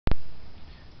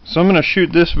So I'm going to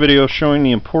shoot this video showing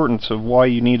the importance of why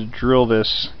you need to drill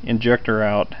this injector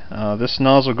out. This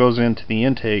nozzle goes into the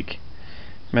intake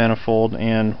manifold,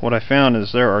 and what I found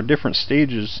is there are different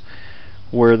stages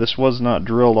where this was not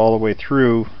drilled all the way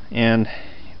through, and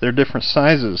there are different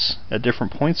sizes at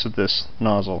different points of this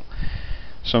nozzle.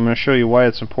 So I'm going to show you why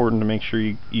it's important to make sure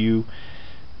you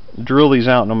drill these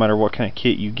out no matter what kind of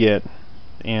kit you get,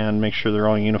 and make sure they're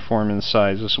all uniform in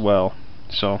size as well.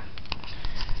 So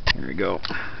here we go.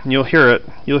 You'll hear it.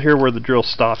 You'll hear where the drill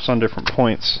stops on different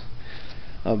points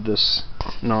of this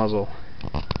nozzle.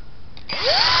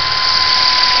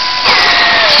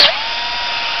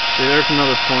 See, there's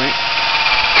another point.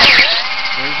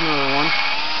 There's another one.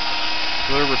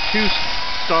 So there were two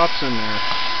stops in there.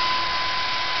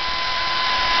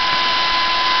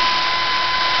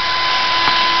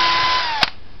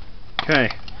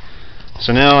 Okay.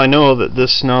 So now I know that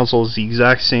this nozzle is the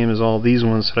exact same as all these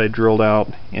ones that I drilled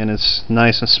out, and it's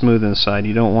nice and smooth inside.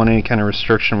 You don't want any kind of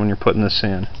restriction when you're putting this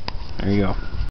in. There you go.